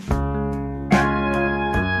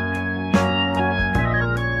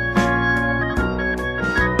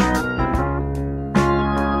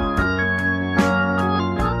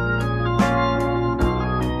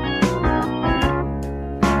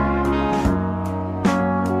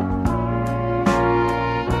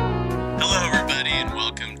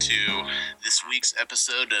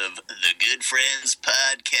episode of the Good Friends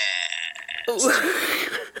Podcast.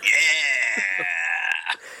 Yeah!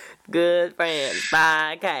 Good Friends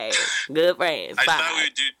Podcast. Good Friends I Podcast. thought we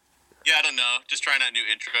would do... Yeah, I don't know. Just trying out new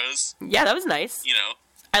intros. Yeah, that was nice. You know.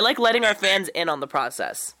 I like letting our fans in on the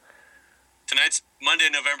process. Tonight's Monday,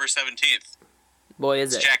 November 17th. Boy,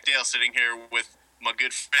 is It's it. Jack Dale sitting here with my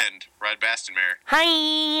good friend, Rod Bastonmare.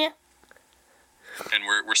 Hi! And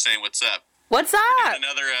we're saying what's up. What's up?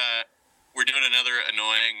 We're doing another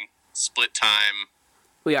annoying split time,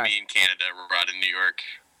 We are. me in Canada, Rod in New York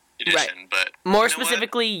edition. Right. But More you know what?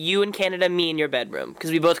 specifically, you in Canada, me in your bedroom. Because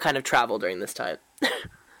we both kind of travel during this time.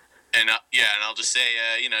 And I'll just say,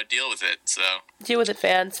 deal with it. So Deal with it,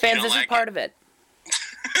 fans. Fans, don't this is like part of it.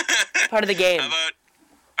 Part of the game. how about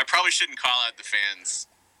I probably shouldn't call out the fans.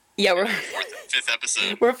 Yeah, we're Fourth, fifth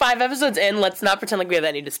episode. we're 5 episodes in. Let's not pretend like we have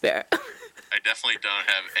any to spare. I definitely don't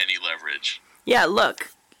have any leverage. Yeah,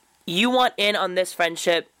 look. You want in on this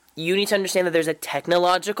friendship, you need to understand that there's a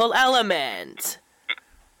technological element.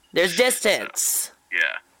 There's distance. Yeah,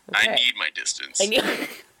 Okay. I need my distance.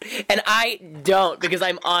 And I don't, because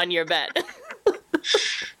I'm on your bed.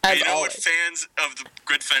 As You know what always. fans of the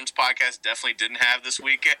Good Friends podcast definitely didn't have this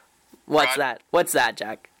week? What's Rod? that? What's that,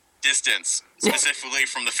 Jack? Distance, specifically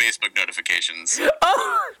from the Facebook notifications.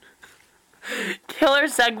 Oh! Killer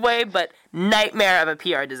segue, but nightmare of a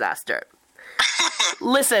PR disaster.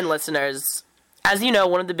 Listen, listeners. As you know,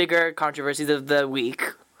 one of the bigger controversies of the week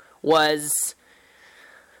was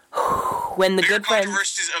when the Bigger Good Friends...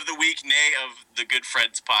 controversies of the week, nay, of the Good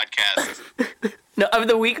Friends podcast. No, of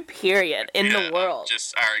the week, period, in Yeah, the of world.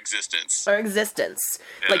 just our existence. Our existence.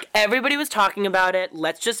 Yeah. Like, everybody was talking about it.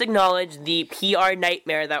 Let's just acknowledge the PR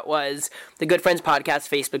nightmare that was the Good Friends Podcast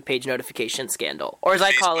Facebook page notification scandal. Or as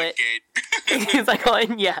I call it, Facebookgate. as I call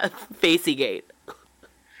it, yeah, Facygate.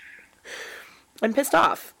 I'm pissed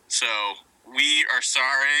off. So, we are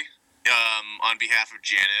sorry on behalf of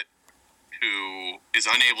Janet, who is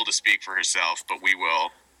unable to speak for herself, but we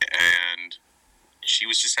will. And she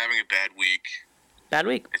was just having a bad week. Bad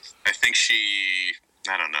week. I think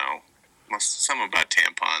I don't know, something about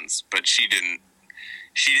tampons, but she didn't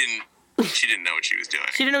know what she was doing.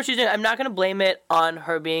 She didn't know what she was doing. I'm not going to blame it on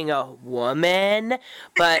her being a woman,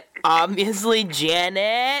 but obviously,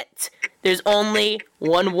 Janet, there's only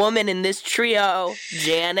one woman in this trio,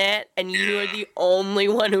 Janet, and you are the only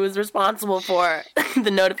one who is responsible for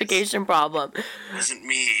the notification problem. Wasn't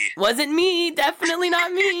me. Wasn't me, definitely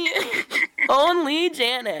not me. Only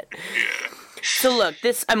Janet. Yeah. So look,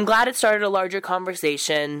 I'm glad it started a larger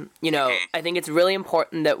conversation. You know, I think it's really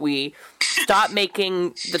important that we stop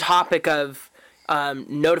making the topic of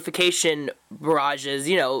notification barrages,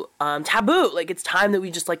 taboo. Like, it's time that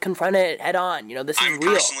we just, confront it head on. This is I'm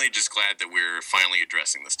real. personally just glad that we're finally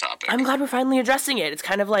addressing this topic. I'm glad we're finally addressing it. It's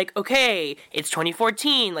kind of like, okay, it's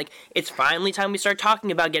 2014. Like, it's finally time we start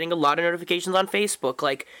talking about getting a lot of notifications on Facebook.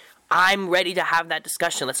 Like, I'm ready to have that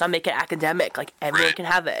discussion. Let's not make it academic. Like, everyone Right. can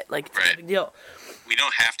have it. Like, it's not a big deal. We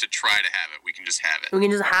don't have to try to have it. We can just have it. We can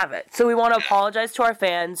just have it. So we want to apologize to our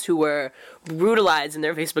fans who were brutalized in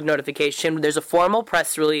their Facebook notification. There's a formal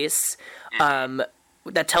press release that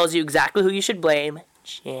tells you exactly who you should blame.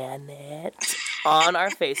 Janet on our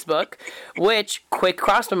Facebook, which, quick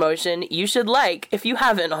cross promotion, you should like if you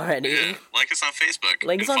haven't already. Yeah. Like us on Facebook.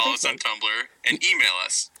 Like us on follow us on Facebook. Tumblr. And email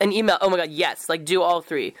us. An email. Oh my god, yes. Do all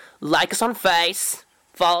three. Like us on Face.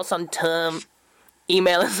 Follow us on Tum.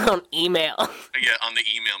 Email us on email. Yeah, on the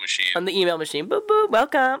email machine. On the email machine. Boop boop.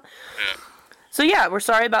 Welcome. Yeah. So yeah, we're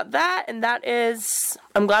sorry about that, and that is.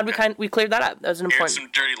 I'm glad we cleared that up. That was an Aired important. some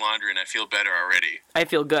dirty laundry and I feel better already. I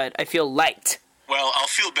feel good. I feel light. Well, I'll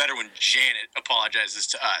feel better when Janet apologizes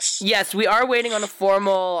to us. Yes, we are waiting on a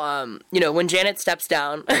formal. When Janet steps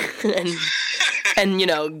down and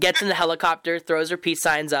gets in the helicopter, throws her peace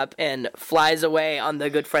signs up, and flies away on the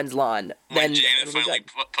Good Friends lawn. When Then Janet it'll be finally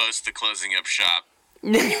good. posts the closing up shop.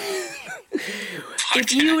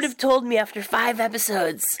 If you would have told me after 5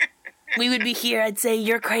 episodes we would be here, I'd say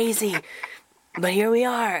you're crazy. But here we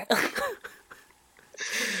are.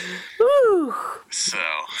 Woo. So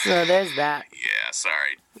there's that. yeah,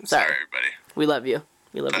 sorry, Sorry. everybody. We love you.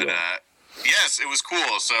 We love But you. yes, it was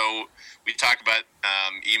cool. So we talked about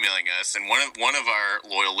emailing us, and one of our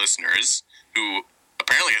loyal listeners, who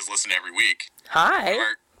apparently has listened every week, Hi.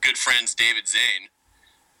 our good friends David Zane,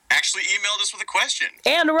 actually emailed us with a question.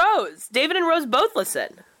 And Rose. David and Rose both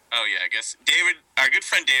listen. Oh yeah, I guess David, our good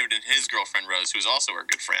friend David, and his girlfriend Rose, who's also our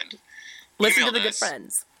good friend, Listen to emailed the Good us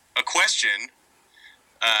Friends. a question,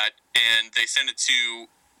 and they sent it to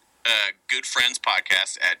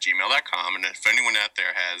goodfriendspodcast@gmail.com. And if anyone out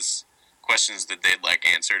there has questions that they'd like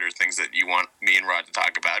answered or things that you want me and Rod to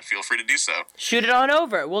talk about, feel free to do so. Shoot it on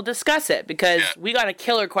over. We'll discuss it because we got a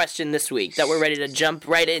killer question this week that we're ready to jump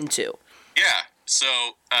right into. Yeah.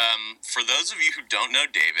 So, for those of you who don't know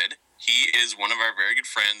David, he is one of our very good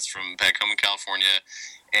friends from back home in California,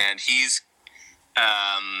 and he's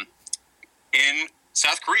in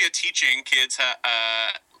South Korea teaching kids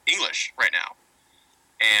English right now.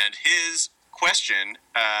 And his question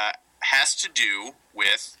has to do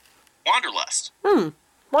with wanderlust.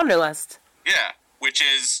 Wanderlust. Yeah, which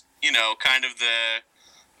is, kind of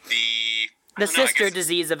the sister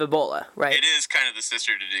disease of Ebola, right? It is kind of the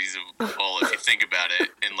sister disease of Ebola if you think about it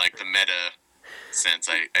in like the meta sense,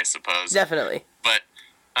 I suppose. Definitely. But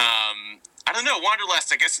I don't know,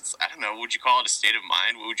 wanderlust, I guess it's, I don't know, would you call it a state of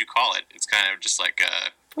mind? What would you call it? It's kind of just like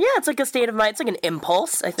a... Yeah, it's like a state of mind. It's like an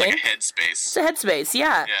impulse, I think. Like a headspace. It's a headspace,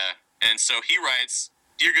 yeah. Yeah. And so he writes,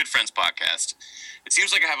 Dear Good Friends Podcast, it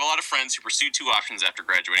seems like I have a lot of friends who pursue two options after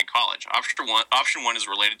graduating college. Option one is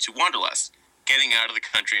related to wanderlust, getting out of the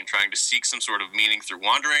country and trying to seek some sort of meaning through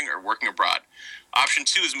wandering or working abroad. Option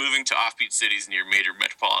two is moving to offbeat cities near major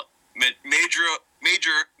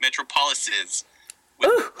metropolises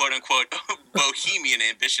with quote-unquote bohemian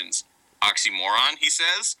ambitions. Oxymoron, he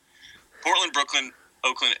says. Portland, Brooklyn,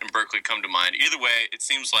 Oakland, and Berkeley come to mind. Either way, it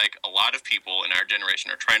seems like a lot of people in our generation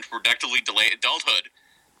are trying to productively delay adulthood.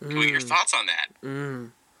 Can we get your thoughts on that?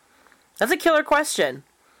 That's a killer question.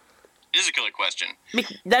 It is a killer question.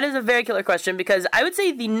 That is a very killer question because I would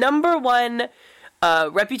say the number one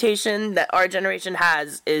reputation that our generation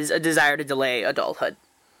has is a desire to delay adulthood.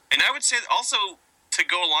 And I would say also, to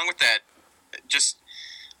go along with that,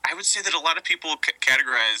 I would say that a lot of people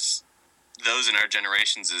categorize those in our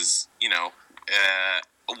generations as,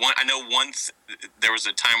 there was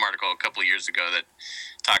a Time article a couple of years ago that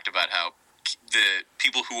talked about how the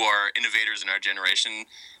people who are innovators in our generation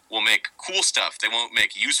will make cool stuff. They won't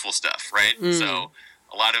make useful stuff, right? So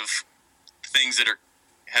a lot of things that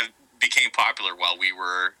have became popular while we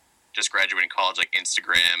were just graduating college, like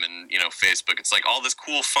Instagram and, Facebook. It's like all this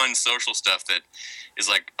cool, fun social stuff that is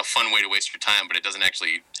like a fun way to waste your time, but it doesn't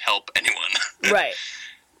actually help anyone. Right.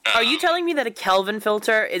 Are you telling me that a Kelvin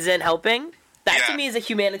filter isn't helping? That to me is a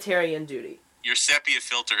humanitarian duty. Your sepia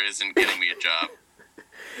filter isn't getting me a job.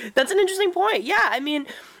 That's an interesting point. Yeah, I mean,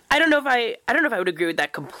 I don't know if I would agree with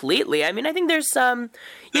that completely. I mean, I think there's some,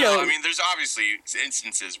 there's obviously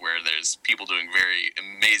instances where there's people doing very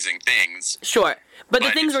amazing things. Sure, but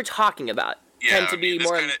the things we're talking about tend to be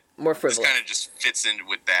more frivolous. This kind of just fits in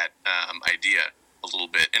with that idea a little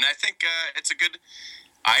bit, and I think it's a good.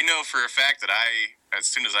 I know for a fact that as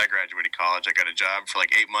soon as I graduated college, I got a job for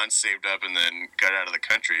like 8 months, saved up, and then got out of the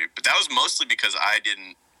country. But that was mostly because I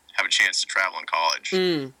didn't have a chance to travel in college.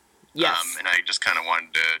 Yes. And I just kind of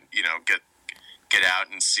wanted to, get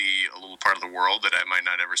out and see a little part of the world that I might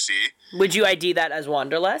not ever see. Would you ID that as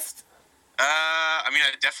wanderlust? I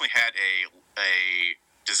definitely had a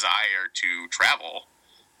desire to travel.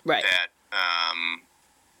 Right. That,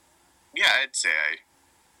 I'd say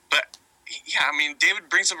but, David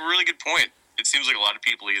brings up a really good point. It seems like a lot of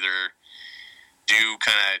people either do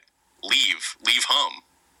kind of leave home.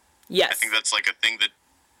 Yes. I think that's like a thing that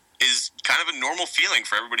is kind of a normal feeling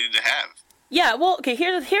for everybody to have. Yeah, well, okay,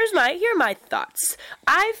 here are my thoughts.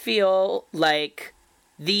 I feel like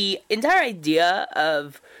the entire idea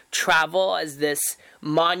of travel as this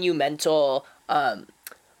monumental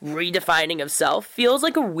redefining of self feels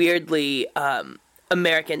like a weirdly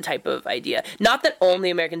American type of idea. Not that only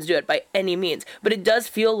Americans do it by any means, but it does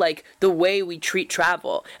feel like the way we treat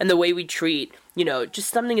travel and the way we treat, just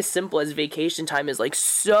something as simple as vacation time is like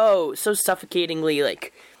so suffocatingly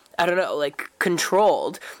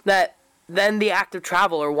controlled that then the act of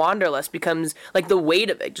travel or wanderlust becomes like the weight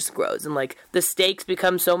of it just grows and like the stakes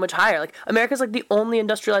become so much higher. Like America's like the only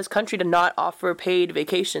industrialized country to not offer paid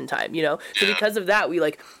vacation time, So because of that, we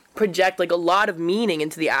like project like a lot of meaning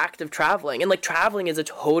into the act of traveling, and like traveling is a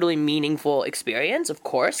totally meaningful experience, of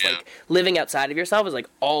course. Like living outside of yourself is like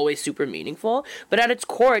always super meaningful, but at its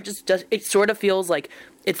core it sort of feels like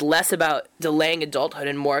it's less about delaying adulthood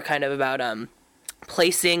and more kind of about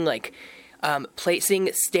placing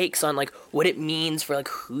stakes on like what it means for like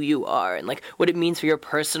who you are and like what it means for your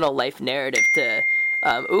personal life narrative to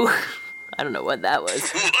I don't know what that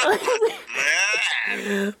was.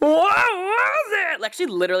 What was it? Actually,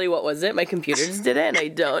 literally, what was it? My computer just did it, and I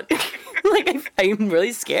don't. I'm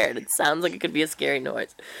really scared. It sounds like it could be a scary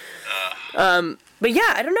noise. But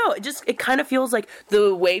yeah, I don't know. It kind of feels like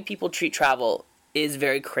the way people treat travel is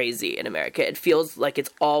very crazy in America. It feels like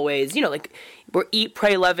it's always, we're eat,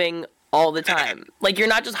 pray, loving all the time. Like, you're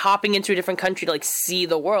not just hopping into a different country to, like, see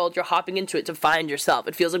the world. You're hopping into it to find yourself.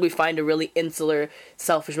 It feels like we find a really insular,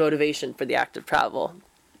 selfish motivation for the act of travel.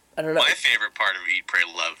 I don't know. My favorite part of Eat, Pray,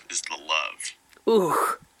 Love is the love.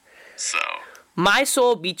 Ooh. So. My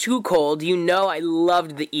Soul Be Too Cold, you know I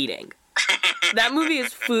loved the eating. That movie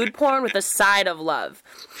is food porn with a side of love.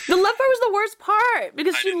 The love part was the worst part,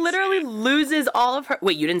 because she literally loses all of her...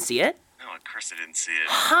 Wait, you didn't see it? No, of course I didn't see it.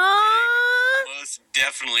 Huh? Most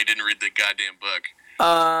definitely didn't read the goddamn book.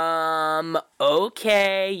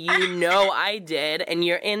 Okay, you know I did, and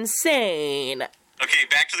you're insane. Okay,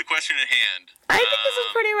 back to the question at hand. I think this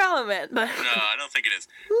is pretty relevant, but... No, I don't think it is.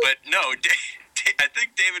 But no, I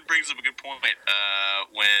think David brings up a good point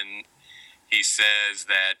when he says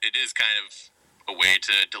that it is kind of a way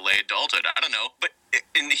to delay adulthood. I don't know,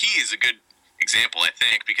 and he is a good example, I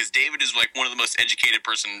think, because David is like one of the most educated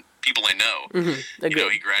people I know. Mm-hmm. You know,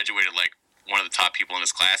 he graduated like one of the top people in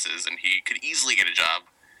his classes, and he could easily get a job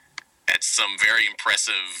at some very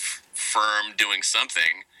impressive firm doing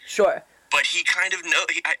something. Sure. But he kind of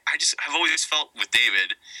I've always felt with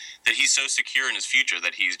David that he's so secure in his future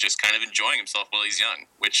that he's just kind of enjoying himself while he's young,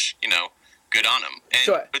 which, you know, good on him. And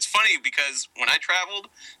sure. It's funny because when I traveled,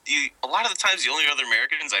 a lot of the times the only other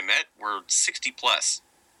Americans I met were 60 plus.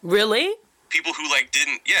 Really? People who like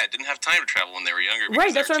didn't have time to travel when they were younger.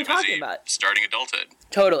 Right, that's what I'm talking about. Starting adulthood.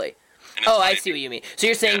 Totally. Oh, I see what you mean. So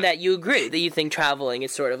you're saying that you agree that you think traveling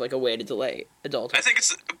is sort of like a way to delay adulthood. I think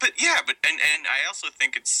it's, and I also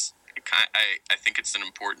think I think it's an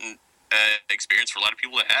important experience for a lot of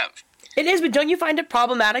people to have. It is, but don't you find it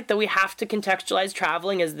problematic that we have to contextualize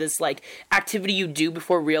traveling as this, like, activity you do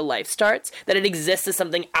before real life starts? That it exists as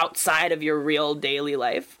something outside of your real daily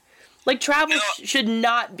life? Like, travel should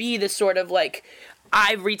not be this sort of, like,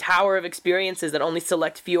 ivory tower of experiences that only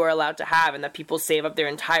select few are allowed to have, and that people save up their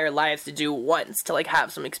entire lives to do once to, like,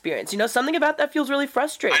 have some experience. You know, something about that feels really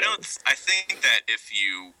frustrating. I think that if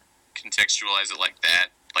you contextualize it like that,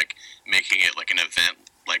 like, making it like an event,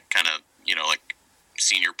 like, kind of, you know, like,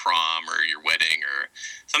 senior prom or your wedding or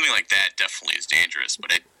something like that definitely is dangerous.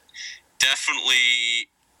 But I definitely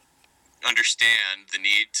understand the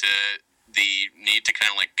need to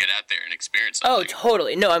kind of like get out there and experience something. Oh,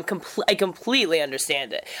 totally. No, I completely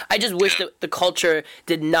understand it. I just wish that the culture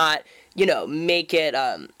did not, you know, make it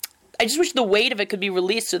I just wish the weight of it could be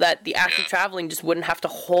released so that the act of traveling just wouldn't have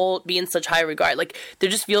to be in such high regard. Like, there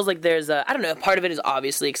just feels like there's I don't know, part of it is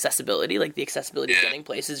obviously accessibility. Like, the accessibility of getting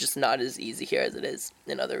places is just not as easy here as it is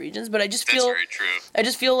in other regions. But I just feel... That's very true. I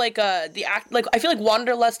just feel like the act... Like, I feel like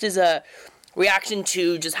Wanderlust is a reaction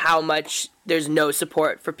to just how much there's no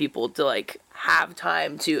support for people to, like, have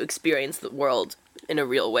time to experience the world in a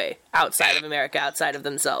real way. Outside of America, outside of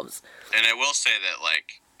themselves. And I will say that,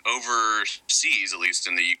 like, overseas, at least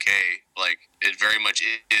in the UK, like, it very much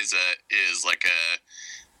is like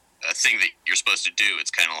a thing that you're supposed to do. It's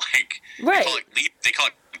kind of like they call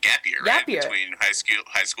it gap year, right? Between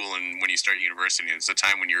high school and when you start university. It's a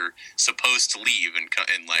time when you're supposed to leave and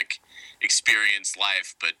like experience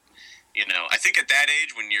life. But you know, I think at that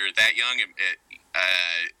age, when you're that young,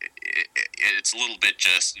 it's a little bit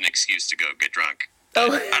just an excuse to go get drunk. I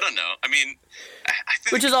don't know. I mean, I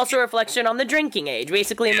think, which is also a reflection on the drinking age.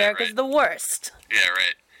 Basically, America's the worst. Yeah,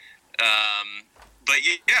 right. But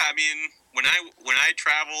yeah, I mean, when I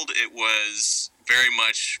traveled, it was very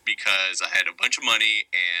much because I had a bunch of money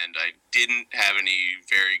and I didn't have any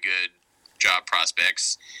very good job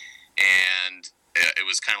prospects, and it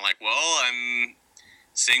was kind of like, well, I'm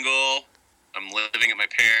single, I'm living at my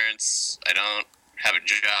parents, I don't have a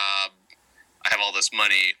job, I have all this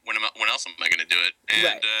money. When else am I going to do it?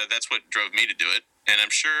 And that's what drove me to do it. And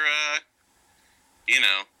I'm sure, you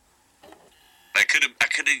know, I could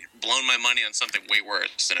have blown my money on something way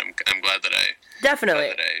worse. And I'm glad that I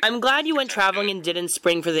definitely. I'm glad you went traveling and didn't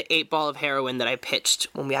spring for the 8 ball of heroin that I pitched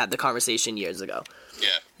when we had the conversation years ago. Yeah,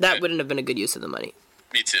 that wouldn't have been a good use of the money.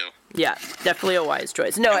 Me too. Yeah, definitely a wise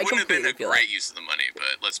choice. No, I completely feel it wouldn't have been a great use of the money, but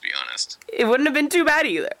let's be honest. It wouldn't have been too bad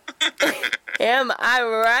either. Am I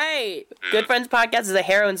right? Yeah. Good Friends Podcast is a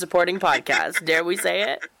heroin supporting podcast. Dare we say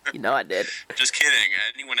it? You know I did. Just kidding.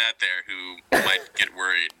 Anyone out there who might get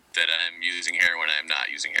worried that I'm using heroin, I'm not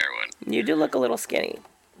using heroin. You do look a little skinny.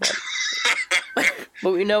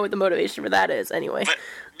 But we know what the motivation for that is anyway. But,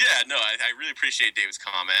 yeah, no, I really appreciate David's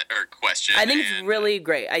comment or question. I think it's really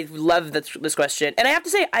great. I love this question. And I have to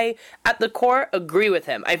say, I, at the core, agree with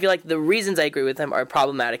him. I feel like the reasons I agree with him are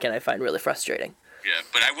problematic and I find really frustrating. Yeah,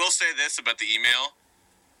 but I will say this about the email.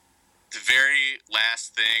 The very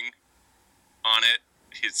last thing on it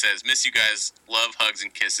says, "Miss you guys. Love, hugs,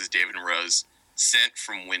 and kisses, David and Rose. Sent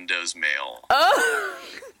from Windows Mail." Oh!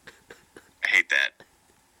 I hate that.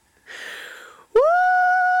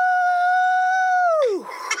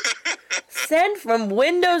 sent from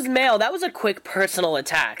Windows Mail. That was a quick personal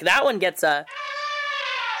attack. That one gets a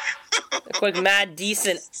quick mad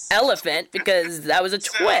decent elephant because that was a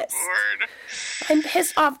twist. I'm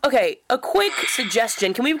pissed off. Okay, a quick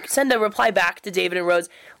suggestion. Can we send a reply back to David and Rose?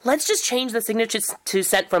 Let's just change the signature to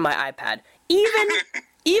sent from my iPad. Even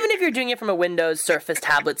if you're doing it from a Windows Surface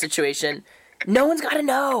tablet situation, no one's got to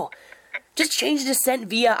know. Just change it to sent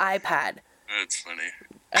via iPad. That's funny.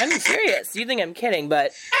 I'm serious. You think I'm kidding,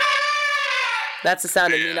 but that's the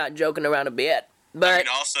sound of me not joking around a bit. But I mean,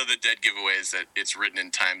 also the dead giveaway is that it's written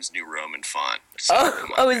in Times New Roman font.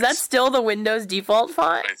 So is that still the Windows default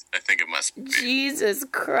font? I think it must be. Jesus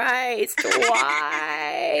Christ,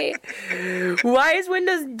 why? Why is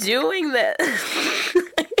Windows doing this?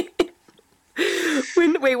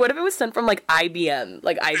 Wait, what if it was sent from, like, IBM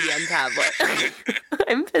tablet?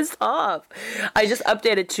 I'm pissed off. I just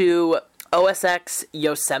updated to OS X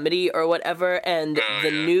Yosemite or whatever, and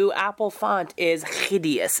the new Apple font is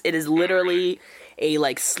hideous. It is literally a,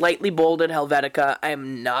 like, slightly bolded Helvetica. I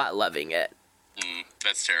am not loving it.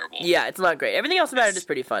 That's terrible. Yeah, it's not great. Everything else about it is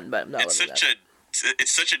pretty fun, but I'm not loving that.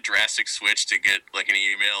 It's such a drastic switch to get, like, an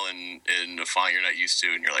email in a font you're not used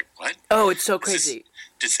to, and you're like, what? Oh, it's so crazy.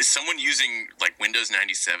 Is someone using, like, Windows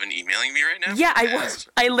 97 emailing me right now? Yeah,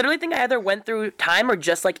 I literally think I either went through time or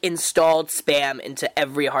just, like, installed spam into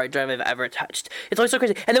every hard drive I've ever touched. It's always so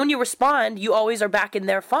crazy. And then when you respond, you always are back in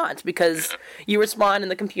their font because you respond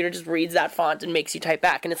and the computer just reads that font and makes you type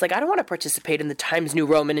back. And it's like, I don't want to participate in the Times New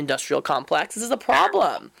Roman industrial complex. This is a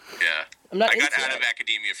problem. Yeah. I'm not I got out of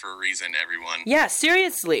academia for a reason, everyone. Yeah,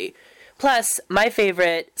 seriously. Plus, my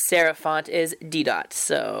favorite serif font is D-Dot,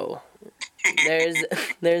 so there's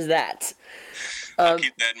that. I'll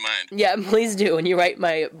keep that in mind. Yeah, please do when you write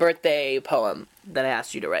my birthday poem that I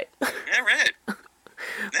asked you to write. Yeah,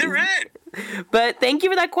 right. But thank you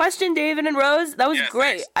for that question, David and Rose. That was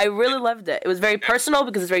great. Thanks. I really loved it. It was very personal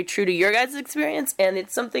because it's very true to your guys' experience, and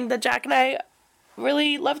it's something that Jack and I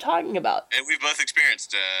really love talking about. And we've both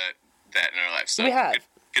experienced that in our lives. So we have.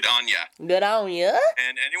 Good on ya. Good on ya.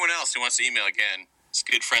 And anyone else who wants to email again, it's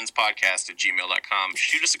goodfriendspodcast@gmail.com.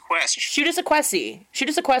 Shoot us a quest. Shoot us a questie. Shoot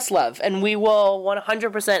us a Questlove, and we will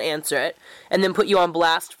 100% answer it, and then put you on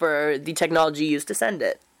blast for the technology used to send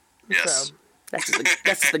it. Yes. So,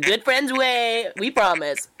 that's the good friends way. We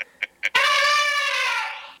promise.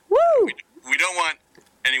 Woo! We don't want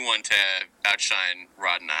anyone to outshine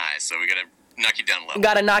Rod and I, so we gotta knock you down a level.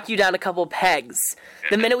 Gotta knock you down a couple pegs.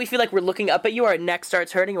 The minute we feel like we're looking up at you, our neck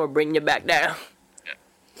starts hurting, and we're bringing you back down. Yeah.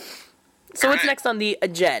 So what's next on the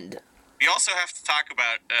agenda? We also have to talk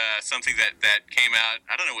about something that came out.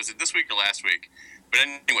 I don't know, was it this week or last week? But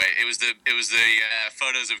anyway, it was the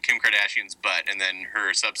photos of Kim Kardashian's butt, and then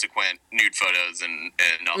her subsequent nude photos and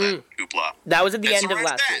all that hoopla. That was at the end of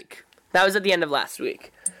last week. That was at the end of last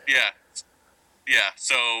week. Yeah.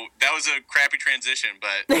 So that was a crappy transition,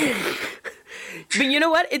 but but you know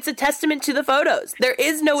what? It's a testament to the photos. There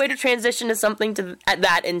is no way to transition to something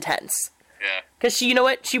that intense. Yeah. Because she, you know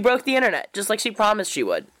what? She broke the internet, just like she promised she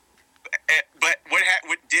would. But what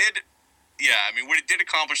it did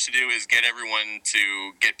accomplish to do is get everyone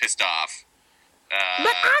to get pissed off.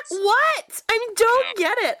 What? I don't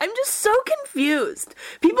get it. I'm just so confused.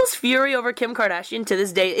 People's fury over Kim Kardashian to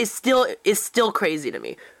this day is still crazy to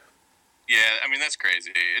me. Yeah, I mean, that's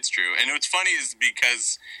crazy. It's true. And what's funny is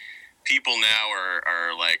because people now are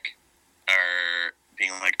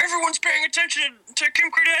being like, everyone's paying attention to Kim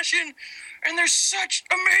Kardashian, and there's such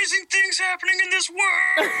amazing things happening in this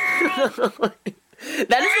world.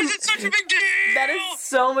 Why is it such a big deal? That is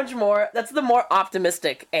so much more. That's the more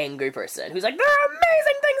optimistic, angry person who's like, there are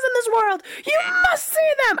amazing things in this world. You must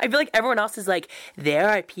see them. I feel like everyone else is like, there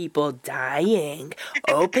are people dying.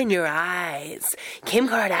 Open your eyes. Kim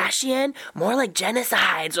Kardashian, more like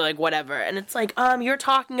genocides or like whatever. And it's like, you're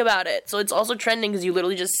talking about it. So it's also trending because you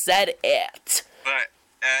literally just said it. But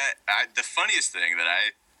the funniest thing that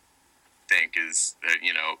I think is,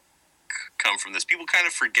 come from this. People kind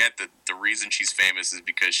of forget that the reason she's famous is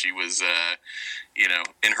because she was,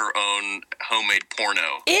 in her own homemade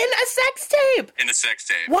porno. In a sex tape!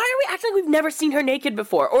 Why are we acting like we've never seen her naked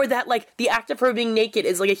before? Or that, like, the act of her being naked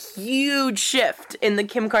is, like, a huge shift in the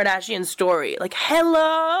Kim Kardashian story. Like,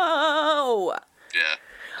 hello! Yeah.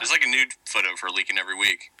 There's, like, a nude photo of her leaking every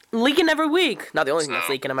week. Not the only thing that's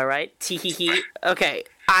leaking, am I right? Tee-hee-hee. Okay.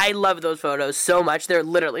 I love those photos so much. They're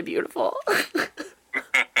literally beautiful.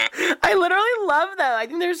 I literally love them. I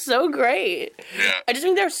think they're so great. Yeah. I just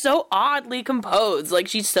think they're so oddly composed. Like,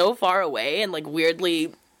 she's so far away and, like,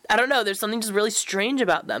 weirdly I don't know. There's something just really strange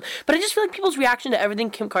about them. But I just feel like people's reaction to everything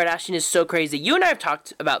Kim Kardashian is so crazy. You and I have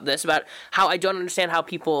talked about this, about how I don't understand how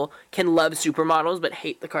people can love supermodels but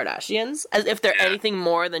hate the Kardashians, as if they're anything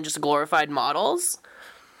more than just glorified models.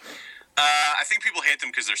 I think people hate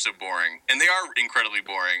them because they're so boring, and they are incredibly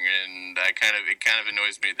boring. And it kind of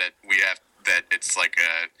annoys me that that it's like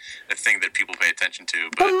a thing that people pay attention to.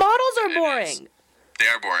 But models are boring. They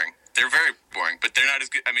are boring. They're very boring, but they're not as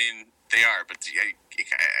good. I mean, they are, but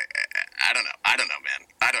I don't know. I don't know, man.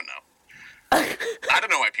 I don't know. I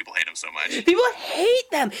don't know why people hate them so much. People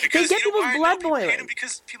hate them. Because, they get people's blood boiling.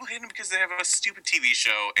 People hate them because they have a stupid TV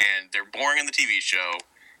show, and they're boring in the TV show,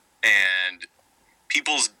 and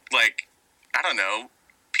people's, like, I don't know,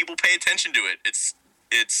 people pay attention to it. It's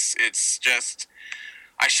just,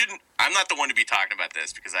 I'm not the one to be talking about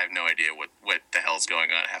this because I have no idea what the hell's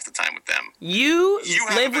going on half the time with them. You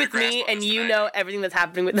live with me and you know everything that's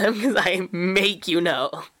happening with them because I make you know.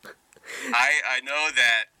 I know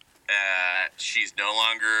that she's no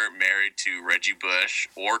longer married to Reggie Bush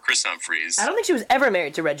or Chris Humphries. I don't think she was ever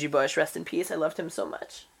married to Reggie Bush. Rest in peace. I loved him so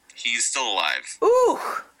much. He's still alive. Ooh.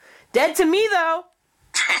 Dead to me, though.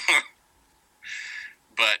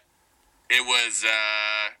 But it was,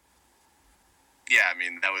 yeah, I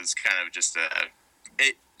mean, that was kind of just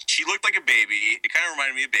she looked like a baby. It kind of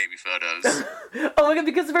reminded me of baby photos. Oh my god,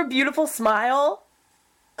 because of her beautiful smile?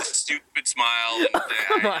 Stupid smile. And,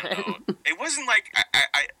 Come on. don't know. It wasn't like,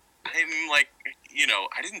 I'm like, you know,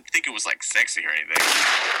 I didn't think it was like sexy or anything.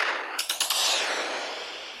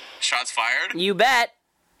 Shots fired? You bet.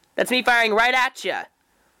 That's me firing right at you.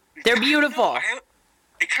 They're beautiful.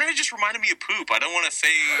 It kind of just reminded me of poop. I don't want to say,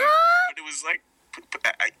 but it was like,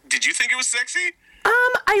 did you think it was sexy?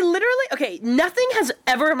 Nothing has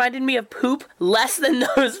ever reminded me of poop less than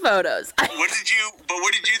those photos. What did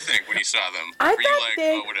you think when you saw them? I Were thought you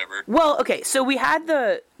like, oh, whatever? Well, okay, so we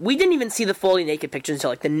didn't even see the fully naked pictures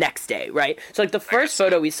until, like, the next day, right? So, like, the first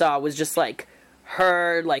photo we saw was just, like,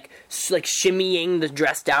 her, like shimmying the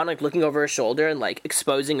dress down, like, looking over her shoulder and, like,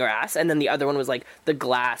 exposing her ass. And then the other one was, like, the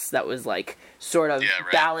glass that was, like, sort of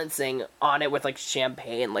balancing on it with, like,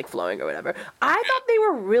 champagne, like, flowing or whatever. I thought they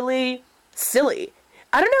were really silly.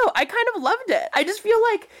 I don't know. I kind of loved it. I just feel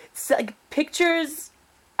like pictures,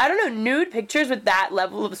 I don't know, nude pictures with that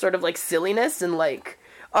level of sort of, like, silliness and, like,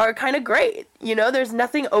 are kind of great. You know, there's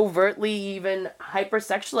nothing overtly even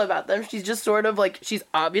hypersexual about them. She's just sort of, like, she's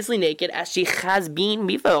obviously naked, as she has been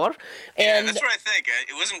before. And that's what I think.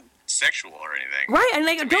 It wasn't sexual or anything. Right, and,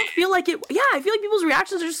 like, I don't feel like it. Yeah, I feel like people's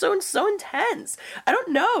reactions are so intense. I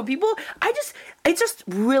don't know. It's just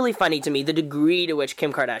really funny to me, the degree to which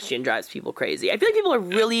Kim Kardashian drives people crazy. I feel like people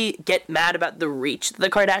really get mad about the reach that the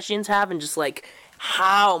Kardashians have and just, like,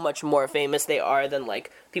 how much more famous they are than,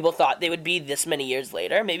 like, people thought they would be this many years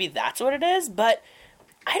later. Maybe that's what it is, but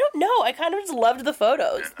I don't know. I kind of just loved the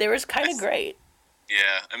photos. They were kind of great.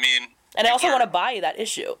 Yeah, I mean... And I also want to buy that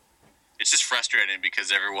issue. It's just frustrating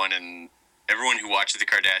because everyone who watches the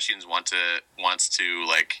Kardashians wants to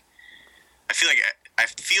like... I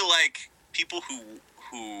feel like people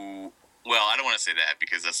who well, I don't want to say that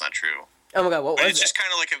because that's not true. Oh my god, what was it? It's just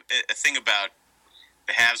kind of like a thing about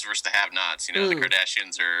the haves versus the have-nots. You know, the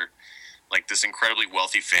Kardashians are like this incredibly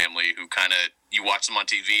wealthy family who kind of, you watch them on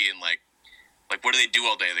TV and like what do they do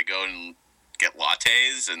all day? They go and get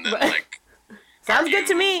lattes and then like sounds good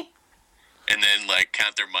to me. And then like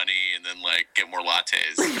count their money and then like get more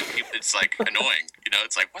lattes. It's like annoying, you know.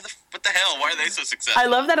 It's like what the hell? Why are they so successful? I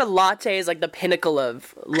love that a latte is like the pinnacle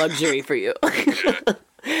of luxury for you.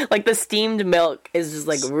 Like the steamed milk is just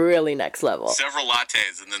like really next level. Several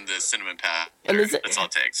lattes and then the cinnamon powder. That's all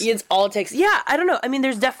it takes. It's all it takes. Yeah, I don't know. I mean,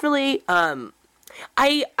 there's definitely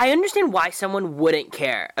I understand why someone wouldn't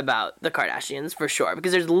care about the Kardashians for sure,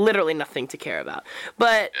 because there's literally nothing to care about.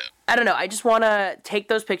 But I don't know. I just want to take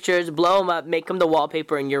those pictures, blow them up, make them the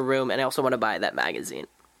wallpaper in your room, and I also want to buy that magazine.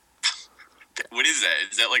 What is that?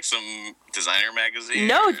 Is that like some designer magazine?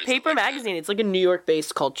 No, it's Paper Magazine. It's like a New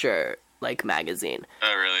York-based culture like magazine.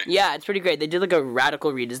 Oh, really? Yeah, it's pretty great. They did like a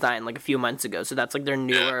radical redesign like a few months ago, so that's like their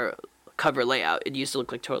newer cover layout. It used to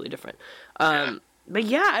look like totally different. But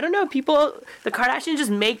yeah, I don't know. The Kardashians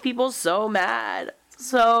just make people so mad.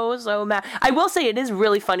 So mad. I will say it is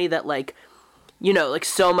really funny that, like, you know, like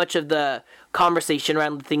so much of the conversation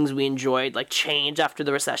around the things we enjoyed, like, changed after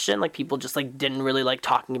the recession. Like, people just, like, didn't really like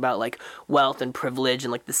talking about, like, wealth and privilege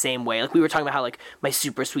in, like, the same way. Like, we were talking about how, like, My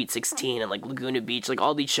Super Sweet 16 and, like, Laguna Beach, like,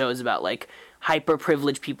 all these shows about, like,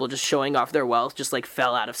 hyper-privileged people just showing off their wealth just, like,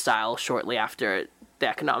 fell out of style shortly after the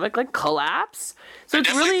economic, like, collapse. So I it's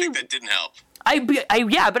definitely really... think that didn't help.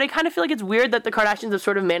 Yeah, but I kind of feel like it's weird that the Kardashians have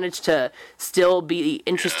sort of managed to still be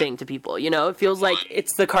interesting to people, you know? It feels like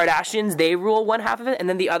it's the Kardashians, they rule one half of it, and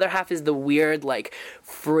then the other half is the weird, like,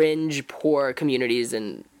 fringe poor communities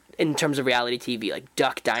in terms of reality TV, like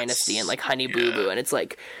Duck Dynasty and, like, Honey Boo Boo, and it's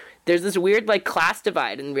like, there's this weird, like, class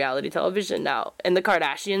divide in reality television now, and the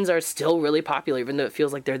Kardashians are still really popular, even though it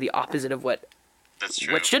feels like they're the opposite of what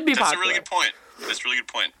should be popular. That's a really good point. That's a really good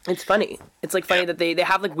point. It's funny. It's like funny that they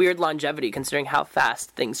have like weird longevity considering how fast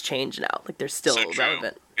things change now. Like they're still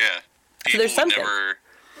relevant. Yeah. So there's something.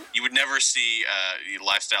 You would never see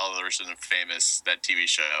Lifestyle of the Rich and Famous, that TV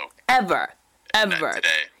show. Ever.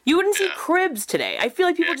 Today. You wouldn't see Cribs today. I feel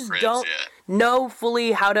like people just don't know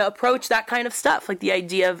fully how to approach that kind of stuff. Like the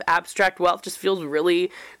idea of abstract wealth just feels really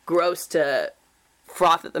gross to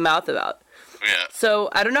froth at the mouth about. Yeah. So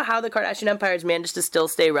I don't know how the Kardashian Empire's managed to still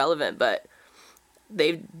stay relevant, but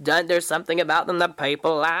there's something about them that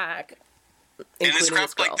people like. And it's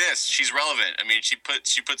crap like this. She's relevant. I mean, she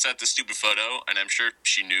puts out this stupid photo, and I'm sure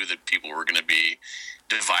she knew that people were going to be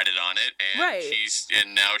divided on it. And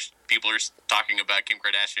and now people are talking about Kim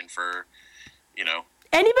Kardashian for, you know.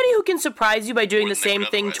 Anybody who can surprise you by doing the same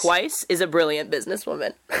thing twice is a brilliant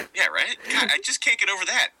businesswoman. Yeah, right? God, I just can't get over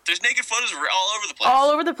that. There's naked photos all over the place. All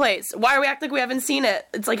over the place. Why are we acting like we haven't seen it?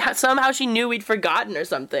 It's like somehow she knew we'd forgotten or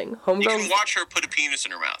something. You can watch her put a penis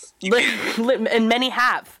in her mouth. And many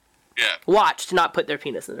have. Yeah. Watched not put their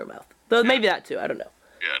penis in their mouth. Though maybe that too, I don't know.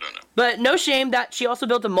 Yeah, I don't know. But no shame that she also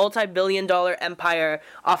built a multi-billion-dollar empire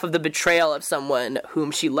off of the betrayal of someone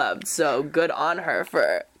whom she loved. So good on her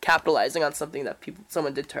for capitalizing on something that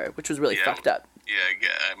someone did to her, which was really fucked up. Yeah.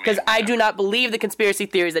 Because I do not believe the conspiracy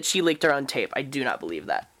theories that she leaked her own tape. I do not believe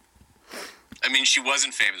that. I mean, she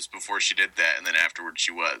wasn't famous before she did that, and then afterwards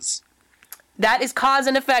she was. That is cause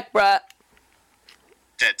and effect, bruh.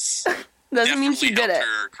 That's... Doesn't mean she did it.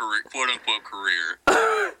 Her career, quote-unquote career.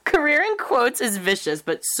 Career in quotes is vicious,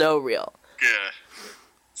 but so real. Yeah.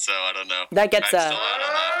 So, I don't know. That gets I'm still out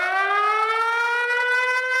on that.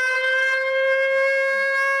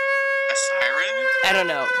 A siren? I don't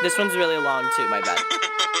know. This one's really long, too, my bad.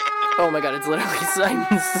 Oh my god, it's literally...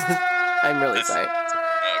 I'm really sorry.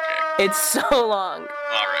 Okay. It's so long.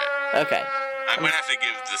 Alright. Okay. I'm gonna have to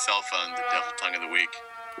give the cell phone the devil tongue of the week.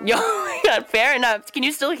 Yo, yeah, fair enough. Can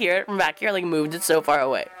you still hear it from back here? Like, moved it so far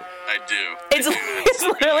away. I do. It's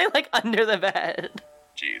literally, like, under the bed.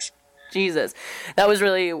 Jeez. Jesus. That was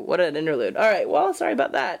really... What an interlude. All right, well, sorry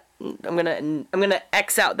about that. I'm gonna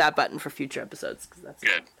X out that button for future episodes. Cause that's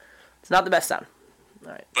good. It's not the best sound.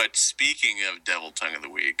 All right. But speaking of devil tongue of the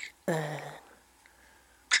week...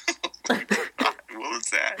 What was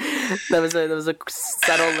that? That was a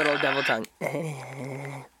subtle little devil tongue.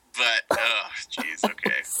 But, oh, jeez,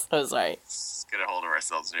 okay. So sorry. Let's get a hold of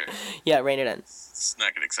ourselves here. Yeah, rein it in. Let's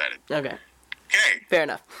not get excited. Okay. Okay. Fair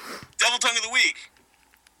enough. Devil tongue of the week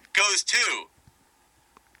goes to...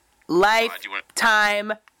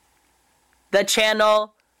 Lifetime, the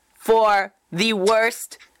channel for the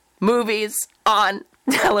worst movies on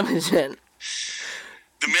television.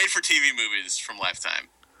 The made-for-TV movies from Lifetime.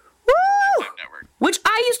 Woo! Lifetime Network. Which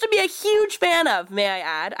I used to be a huge fan of, may I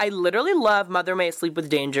add. I literally love Mother May Sleep with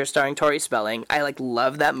Danger starring Tori Spelling. I,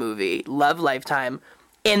 love that movie. Love Lifetime.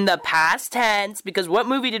 In the past tense, because what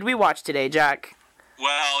movie did we watch today, Jack?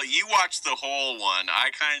 Well, you watched the whole one.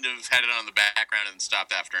 I kind of had it on the background and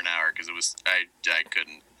stopped after an hour because it was... I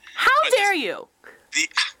couldn't. How dare you?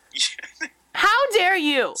 How dare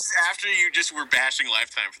you? After you just were bashing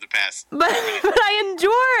Lifetime for the past... But I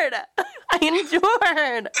endured.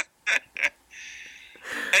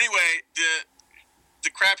 Anyway, the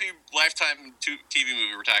crappy Lifetime TV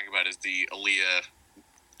movie we're talking about is the Aaliyah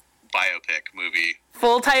biopic movie.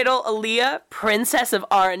 Full title, Aaliyah, Princess of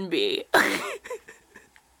R&B.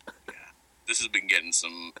 This has been getting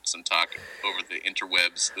some talk over the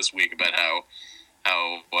interwebs this week about how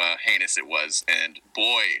heinous it was, and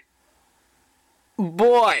boy,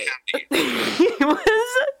 it was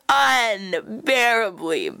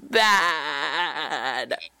unbearably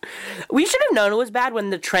bad. We should have known it was bad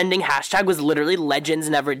when the trending hashtag was literally Legends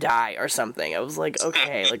Never Die or something. I was like,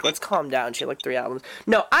 okay, let's calm down. She had 3 albums.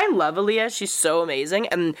 No, I love Aaliyah. She's so amazing.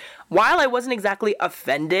 And while I wasn't exactly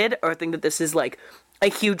offended or think that this is a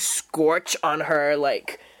huge scorch on her,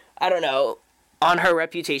 I don't know, on her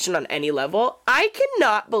reputation on any level, I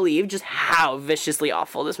cannot believe just how viciously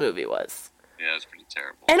awful this movie was. Yeah, it's pretty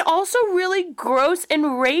terrible. And also really gross and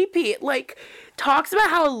rapey. Talks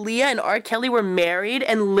about how Aaliyah and R. Kelly were married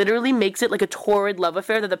and literally makes it a torrid love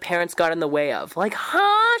affair that the parents got in the way of.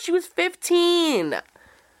 She was 15.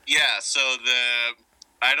 Yeah, so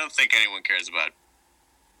I don't think anyone cares about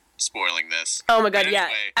spoiling this. Oh my god, But yeah.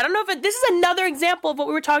 anyway, I don't know if this is another example of what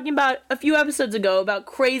we were talking about a few episodes ago about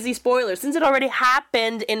crazy spoilers, since it already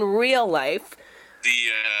happened in real life.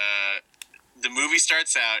 the movie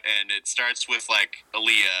starts out, and it starts with, like,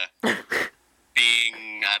 Aaliyah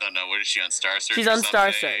being, I don't know, what is she on, Star Search? She's or on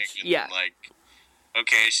Star something? Search, And yeah. then, like,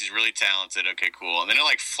 okay, she's really talented. Okay, cool. And then it,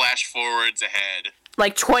 like, flash forwards ahead.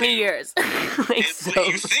 Like 20 years. You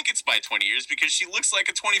think it's by 20 years because she looks like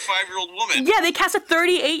a 25-year-old woman. Yeah, they cast a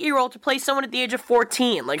 38-year-old to play someone at the age of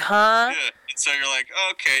 14. Like, huh? Yeah. And so you're like,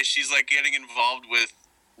 okay, she's, like, getting involved with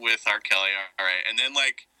R. Kelly. All right. And then,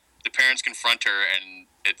 like, the parents confront her, and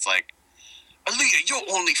it's like, Aaliyah, you're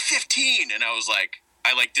only 15. And I was like,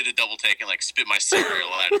 I, like, did a double take and, like, spit my cereal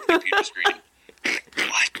out at the computer screen.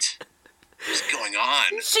 What? What's going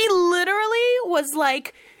on? She literally was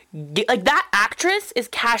like that actress is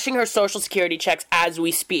cashing her social security checks as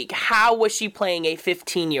we speak. How was she playing a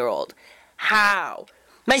 15-year-old? How?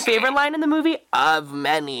 My favorite line in the movie, of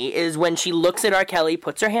many, is when she looks at R. Kelly,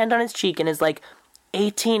 puts her hand on his cheek, and is like,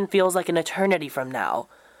 18 feels like an eternity from now.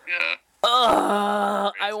 Yeah.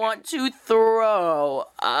 Ugh, I want to throw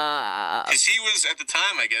up. Because he was, at the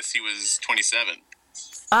time, I guess he was 27.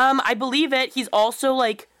 I believe it. He's also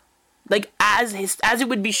like as it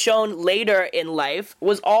would be shown later in life,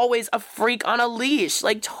 was always a freak on a leash,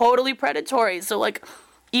 like totally predatory. So like,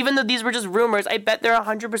 even though these were just rumors, I bet they're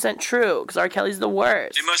 100% true because R. Kelly's the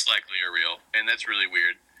worst. They most likely are real, and that's really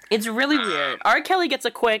weird. It's really weird. R. Kelly gets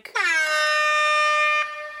a quick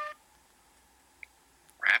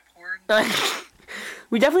rap horn.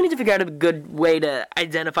 We definitely need to figure out a good way to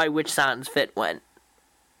identify which sounds fit when.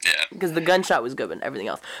 Yeah. Because the gunshot was good and everything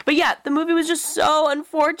else. But yeah, the movie was just so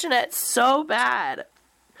unfortunate, so bad.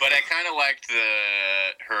 But I kind of liked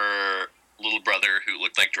her little brother who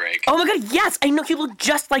looked like Drake. Oh my god, yes! I know, he looked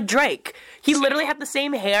just like Drake. He literally had the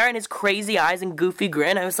same hair and his crazy eyes and goofy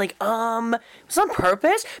grin. I was like, was it on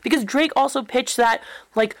purpose? Because Drake also pitched that,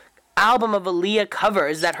 like, album of Aaliyah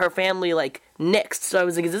covers that her family, like, nixed. So I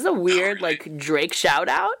was like, is this a weird, really? like, Drake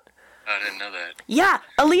shout-out? I didn't know that. Yeah,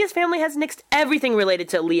 Aaliyah's family has nixed everything related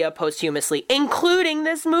to Aaliyah posthumously, including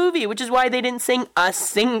this movie, which is why they didn't sing a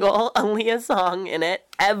single Aaliyah song in it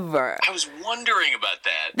ever. I was wondering about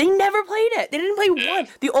that. They never played it. They didn't play one.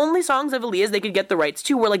 The only songs of Aaliyah's they could get the rights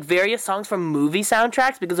to were like various songs from movie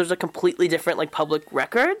soundtracks because those are completely different like public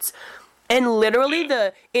records. And literally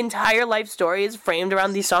the entire life story is framed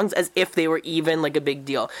around these songs as if they were even like a big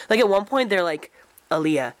deal. Like at one point they're like,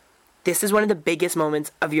 Aaliyah, this is one of the biggest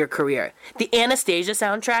moments of your career. The Anastasia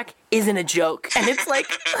soundtrack isn't a joke. And it's like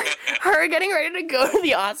her getting ready to go to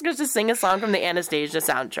the Oscars to sing a song from the Anastasia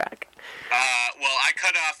soundtrack. Well, I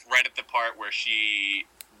cut off right at the part where she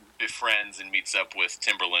befriends and meets up with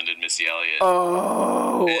Timberland and Missy Elliott.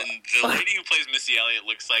 Oh. And the lady who plays Missy Elliott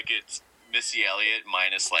looks like it's Missy Elliott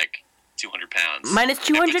minus like 200 pounds. Minus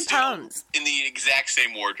 200 But still pounds. in the exact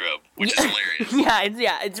same wardrobe, which is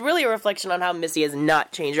hilarious. It's really a reflection on how Missy has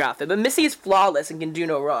not changed her outfit. But Missy is flawless and can do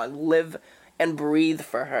no wrong. Live and breathe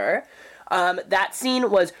for her. That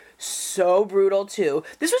scene was so brutal, too.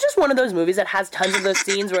 This was just one of those movies that has tons of those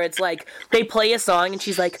scenes where it's like, they play a song and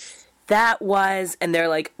she's like, that was, and they're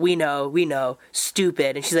like, we know,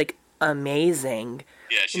 stupid. And she's like, amazing.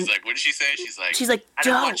 Yeah, she's like, what did she say? She's like, I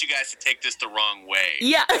don't don't want you guys to take this the wrong way.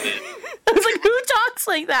 Yeah. I was like, who talks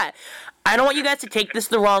like that? I don't want you guys to take this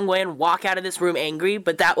the wrong way and walk out of this room angry,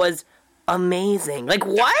 but that was amazing. Like,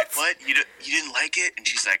 what? What? You didn't like it? And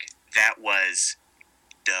she's like, that was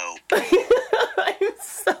dope.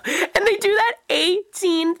 And they do that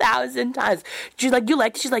 18,000 times. She's like, you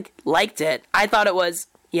liked it? She's like, liked it. I thought it was,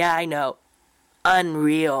 yeah, I know.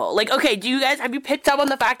 Unreal. Like, okay, have you picked up on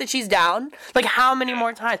the fact that she's down? Like, how many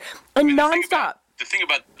more times? And nonstop. The thing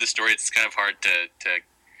about the story, it's kind of hard to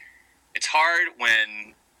it's hard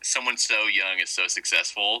when someone so young is so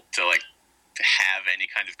successful to have any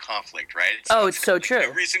kind of conflict, right? It's so true.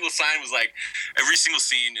 Every single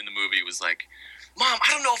scene in the movie was like, Mom,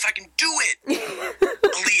 I don't know if I can do it.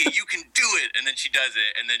 Aaliyah, you can do it. And then she does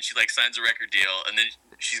it, and then she signs a record deal, and then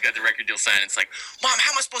she's got the record deal signed, and it's like, Mom,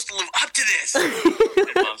 how am I supposed to live up to this? And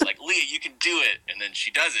Mom's like, Aaliyah, you can do it. And then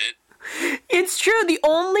she does it. It's true. The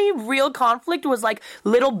only real conflict was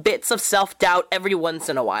little bits of self-doubt every once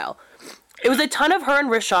in a while. It was a ton of her and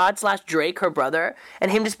Rashad / Drake, her brother,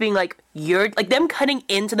 and him just being like, you're, them cutting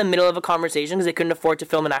into the middle of a conversation because they couldn't afford to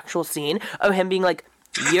film an actual scene of him being like,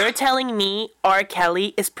 you're telling me R.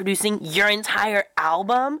 Kelly is producing your entire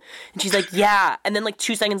album? And she's like, yeah. And then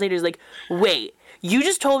 2 seconds later, he's like, wait, you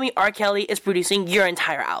just told me R. Kelly is producing your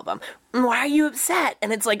entire album. Why are you upset?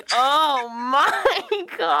 And it's like, oh my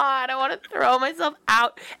God, I want to throw myself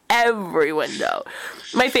out every window.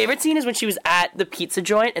 My favorite scene is when she was at the pizza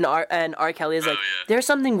joint and R. Kelly is like, there's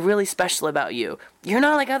something really special about you. You're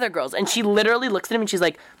not like other girls. And she literally looks at him and she's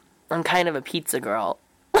like, I'm kind of a pizza girl.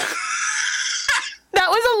 That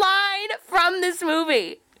was a line from this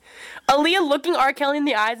movie. Aaliyah looking R. Kelly in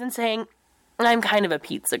the eyes and saying, I'm kind of a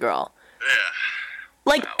pizza girl. Yeah.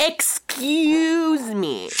 Like, excuse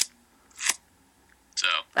me. So.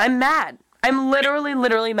 I'm mad. I'm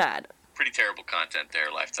literally mad. Pretty terrible content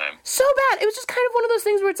there, Lifetime. So bad. It was just kind of one of those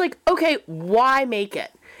things where it's like, okay, why make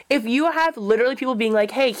it? If you have literally people being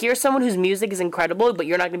like, hey, here's someone whose music is incredible, but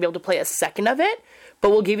you're not going to be able to play a second of it, but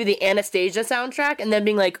we'll give you the Anastasia soundtrack, and then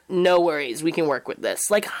being like, no worries, we can work with this.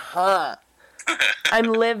 Like, huh. I'm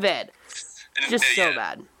livid. Just so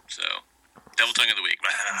bad. So, Devil Tongue of the Week.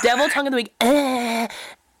 Devil Tongue of the Week.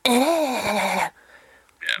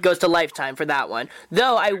 Goes to Lifetime for that one.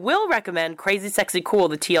 Though I will recommend Crazy Sexy Cool,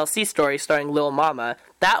 the TLC story starring Lil Mama.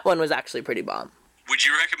 That one was actually pretty bomb. Would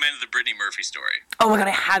you recommend the Brittany Murphy story? Oh my God,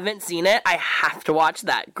 I haven't seen it. I have to watch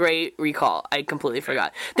that. Great recall. I completely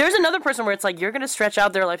forgot. There's another person where it's like, you're going to stretch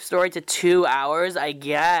out their life story to 2 hours, I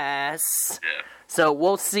guess. Yeah. So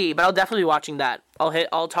we'll see, but I'll definitely be watching that.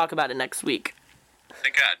 I'll talk about it next week.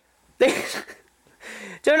 Thank God.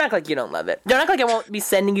 Don't act like you don't love it. Don't act like I won't be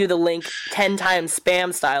sending you the link 10 times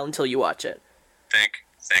spam style until you watch it. Thank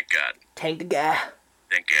God. Thank the guy.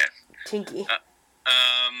 Thank God. Tinky.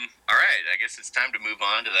 All right, I guess it's time to move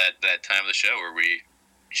on to that time of the show where we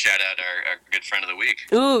shout out our good friend of the week.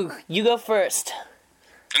 Ooh, you go first.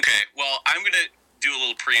 Okay, well, I'm going to do a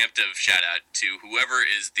little preemptive shout out to whoever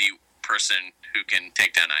is the person who can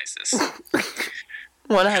take down ISIS.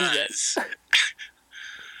 100.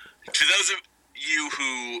 To those of you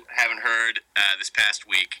who haven't heard, this past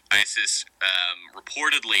week, ISIS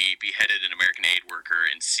reportedly beheaded an American aid worker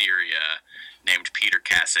in Syria named Peter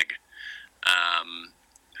Kassig,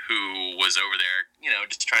 who was over there,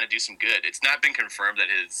 just trying to do some good. It's not been confirmed that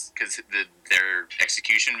because their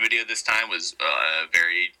execution video this time was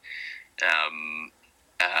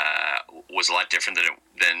was a lot different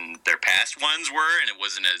than their past ones were, and it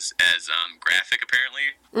wasn't as graphic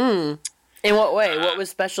apparently. In what way? What was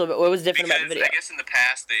special? What was different about the video? I guess in the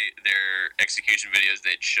past, their execution videos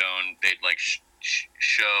they'd show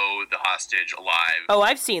the hostage alive. Oh,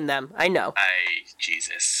 I've seen them. I know.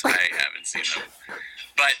 Jesus, I haven't seen them.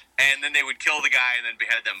 And then they would kill the guy and then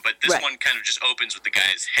behead them. But this one kind of just opens with the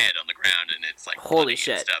guy's head on the ground, and it's like holy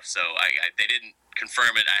shit and stuff. So they didn't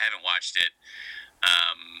confirm it. I haven't watched it.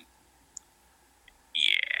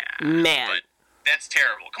 Yeah, man, but that's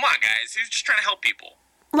terrible. Come on, guys. He was just trying to help people.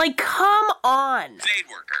 Like, come on. He's an aid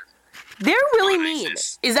worker. They're really mean.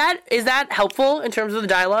 Is that helpful in terms of the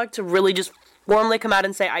dialogue to really just formally come out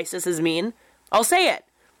and say ISIS is mean? I'll say it.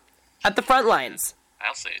 At the front lines.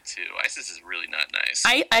 I'll say it too. ISIS is really not nice.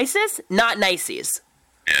 ISIS? Not niceys.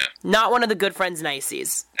 Yeah. Not one of the good friends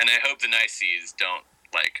niceys. And I hope the niceys don't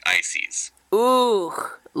like ices. Ooh.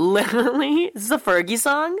 Literally? Is this a Fergie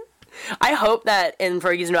song? I hope that in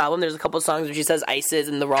Fergie's new album there's a couple songs where she says ISIS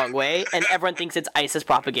in the wrong way, and everyone thinks it's ISIS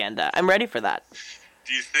propaganda. I'm ready for that.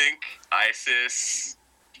 Do you think ISIS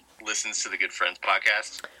listens to the Good Friends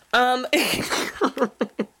podcast?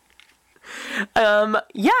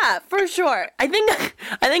 Yeah, for sure. I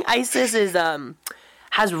think ISIS is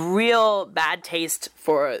has real bad taste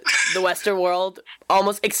for the Western world,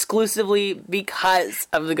 almost exclusively because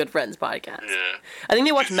of the Good Friends podcast. Yeah. I think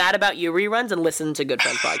they watch Mad About You reruns and listen to Good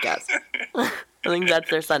Friends podcast. I think that's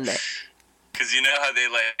their Sunday. Because you know how they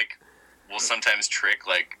will sometimes trick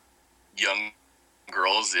young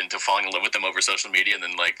girls into falling in love with them over social media, and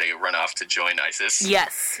then they run off to join ISIS.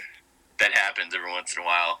 Yes. That happens every once in a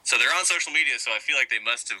while. So they're on social media, so I feel like they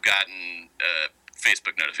must have gotten a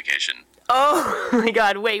Facebook notification. Oh my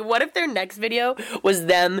God, wait, what if their next video was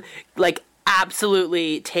them,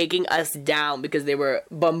 absolutely taking us down because they were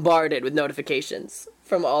bombarded with notifications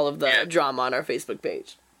from all of the drama on our Facebook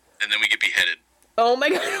page? And then we get beheaded. Oh my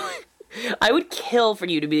God. I would kill for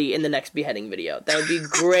you to be in the next beheading video. That would be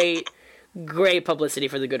great, great publicity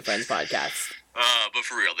for the Good Friends podcast. But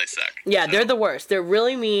for real, they suck. Yeah, so. They're the worst. They're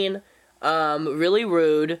really mean, really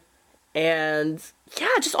rude, and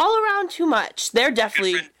just all around too much. They're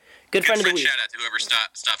definitely good friend of the week. Shout out to whoever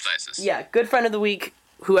stops ISIS. Yeah, good friend of the week,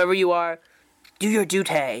 whoever you are. Do your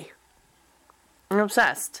duty. I'm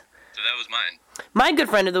obsessed. So that was mine. My good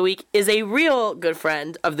friend of the week is a real good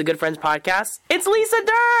friend of the Good Friends podcast. It's Lisa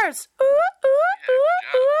Durst.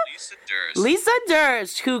 Lisa Durst. Lisa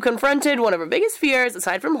Durst, who confronted one of her biggest fears,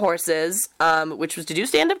 aside from horses, which was to do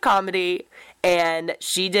stand-up comedy, And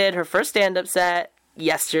she did her first stand-up set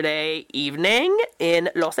yesterday evening in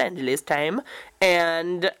Los Angeles time,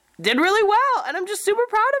 and did really well. And I'm just super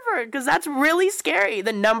proud of her, because that's really scary.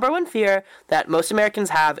 The number one fear that most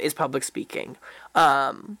Americans have is public speaking.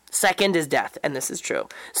 Second is death, and this is true.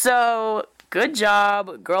 So, good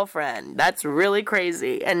job, girlfriend. That's really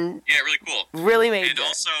crazy. And yeah, really cool. Really made it. And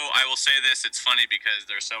also, I will say this, it's funny because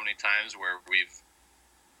there's so many times where we've,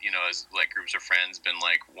 as like groups of friends, been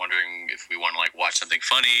like wondering if we want to like watch something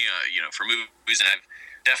funny, for movies, and I've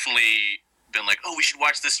definitely been like, oh, we should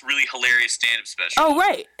watch this really hilarious stand-up special. Oh,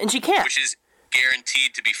 right, and she can't. Which is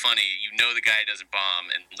guaranteed to be funny. The guy doesn't bomb,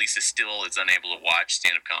 and Lisa still is unable to watch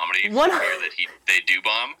stand-up comedy for fear that they do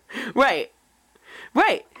bomb. Right.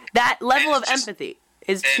 That level of empathy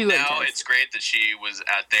is too intense. And now it's great that she was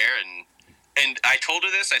out there, and I told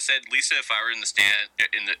her this. I said, Lisa, if I were in the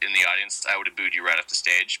audience, I would have booed you right off the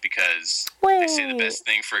stage, because they say the best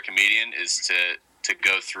thing for a comedian is to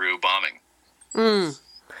go through bombing.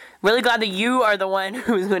 Really glad that you are the one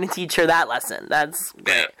who's going to teach her that lesson. That's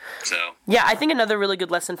great. Yeah, I think another really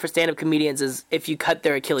good lesson for stand-up comedians is if you cut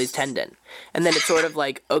their Achilles tendon. And then it's sort of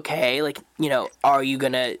like, okay, like, are you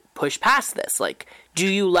going to push past this? Like, do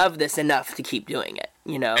you love this enough to keep doing it,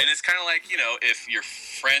 And it's kind of like, if your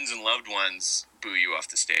friends and loved ones boo you off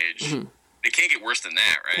the stage, it can't get worse than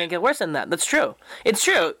that, right? Can't get worse than that. That's true. It's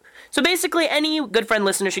true. So basically, any Good Friend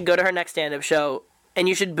listener should go to her next stand-up show, and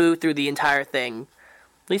you should boo through the entire thing.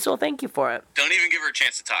 Lisa will thank you for it. Don't even give her a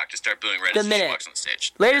chance to talk. Just start booing right as she walks on the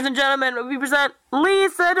stage. Ladies and gentlemen, we present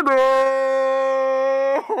Lisa DeBoo.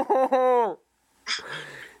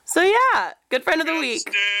 So yeah, Good Friend of the Week.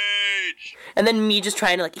 Stage. And then me just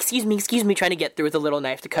trying to excuse me, trying to get through with a little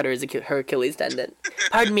knife to cut her Achilles tendon.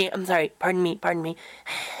 Pardon me, I'm sorry. Pardon me. But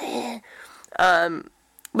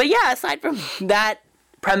yeah, aside from that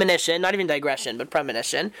premonition, not even digression, but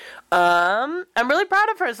premonition, I'm really proud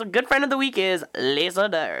of her. So Good Friend of the Week is Lisa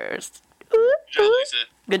Durst. Good job, Lisa.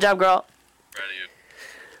 Good job, girl. Proud of you.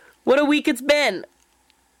 What a week it's been.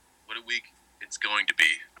 What a week it's going to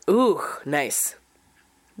be. Ooh, nice.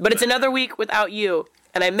 But it's another week without you,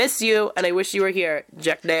 and I miss you, and I wish you were here,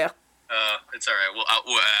 Jack Dale. It's all right. Well, I'll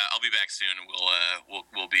be back soon, and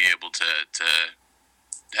we'll be able to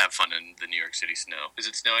have fun in the New York City snow. Is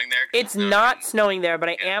it snowing there? It's not snowing there, but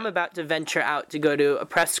I am about to venture out to go to a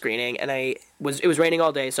press screening, and it was raining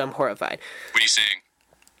all day, so I'm horrified. What are you seeing?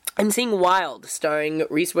 I'm seeing Wild, starring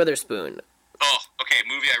Reese Witherspoon. Oh, okay,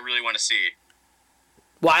 movie I really want to see.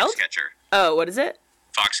 Wild? Foxcatcher. Oh, what is it?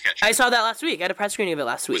 Foxcatcher. I saw that last week. I had a press screening of it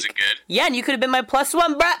last week. Was it good? Yeah, and you could have been my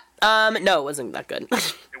 +1, bruh. No, it wasn't that good.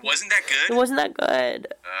 It wasn't that good? It wasn't that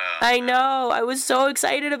good. I know. I was so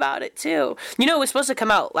excited about it, too. It was supposed to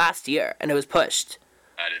come out last year, and it was pushed.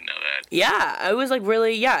 I didn't know that. Yeah, I was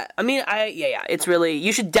really, yeah. I mean, it's really,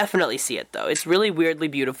 you should definitely see it, though. It's really weirdly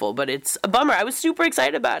beautiful, but it's a bummer. I was super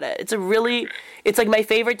excited about it. It's like my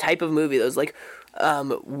favorite type of movie, those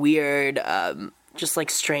weird, just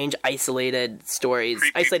strange, isolated stories.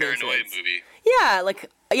 Creepy, isolated paranoid movie.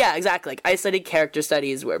 Yeah, exactly. Isolated character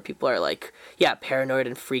studies where people are paranoid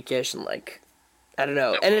and freakish and I don't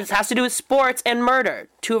know. And it has to do with sports and murder.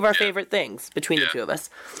 Two of our favorite things between the two of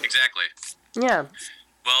us. Exactly. Yeah.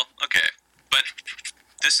 Well, okay. But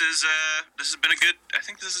this has been a good, I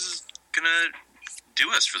think this is gonna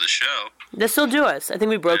do us for the show. This will do us. I think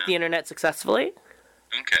we broke the internet successfully.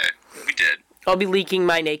 Okay. We did. I'll be leaking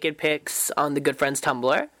my naked pics on the Good Friends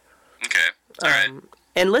Tumblr. Okay. All right.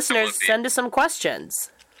 And listeners, send us some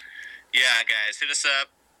questions. Yeah, guys, hit us up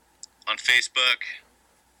on Facebook,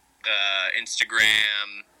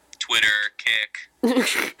 Instagram, Twitter, Kick,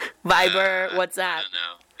 Viber, WhatsApp. I don't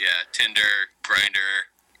know. Yeah, Tinder,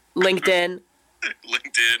 Grindr, LinkedIn.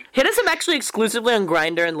 LinkedIn. Hit us up actually exclusively on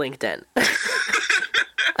Grindr and LinkedIn.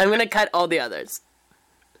 I'm gonna cut all the others.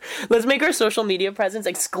 Let's make our social media presence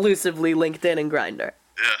exclusively LinkedIn and Grindr.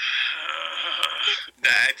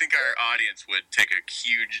 I think our audience would take a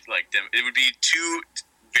huge, it would be two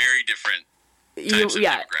very different types of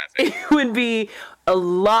demographic. It would be a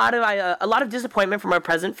lot of disappointment from our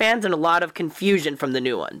present fans and a lot of confusion from the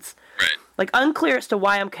new ones. Right. Unclear as to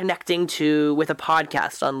why I'm connecting with a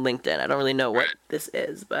podcast on LinkedIn. I don't really know what this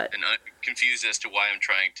is, but... And confused as to why I'm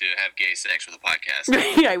trying to have gay sex with a podcast.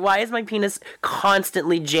 Yeah, why is my penis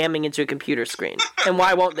constantly jamming into a computer screen? And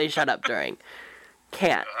why won't they shut up during?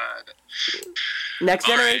 Can't. Next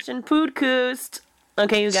Generation Podcast.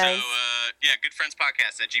 Okay, you guys. So,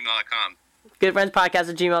 goodfriendspodcast@gmail.com.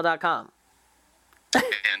 Goodfriendspodcast@gmail.com.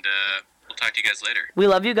 And we'll talk to you guys later. We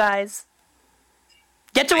love you guys.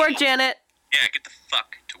 Get to work, Janet. Yeah, get the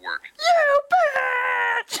fuck to work. You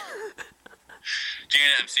bitch!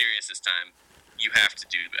 Janet, I'm serious this time. You have to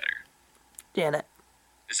do better. Janet.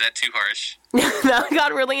 Is that too harsh? That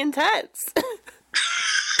got really intense.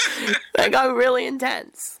 That got really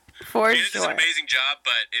intense. For Janet sure. does an amazing job,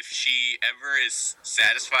 but if she ever is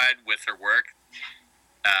satisfied with her work,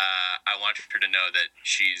 I want her to know that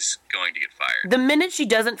she's going to get fired. The minute she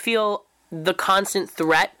doesn't feel the constant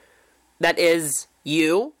threat that is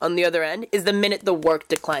you on the other end is the minute the work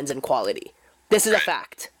declines in quality. This is a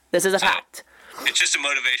fact. This is a fact. It's just a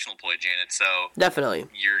motivational ploy, Janet, so Definitely.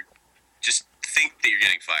 you're just think that you're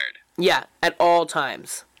getting fired. Yeah, at all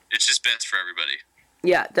times. It's just best for everybody.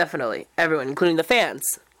 Yeah, definitely. Everyone, including the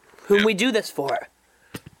fans, whom we do this for.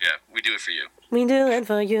 Yeah, we do it for you. We do it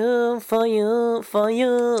for you, for you, for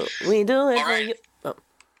you. We do it for you. Oh.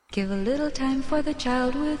 Give a little time for the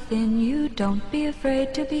child within you. Don't be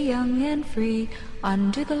afraid to be young and free.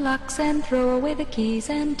 Undo the locks and throw away the keys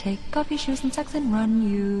and take off your shoes and socks and run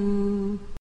you.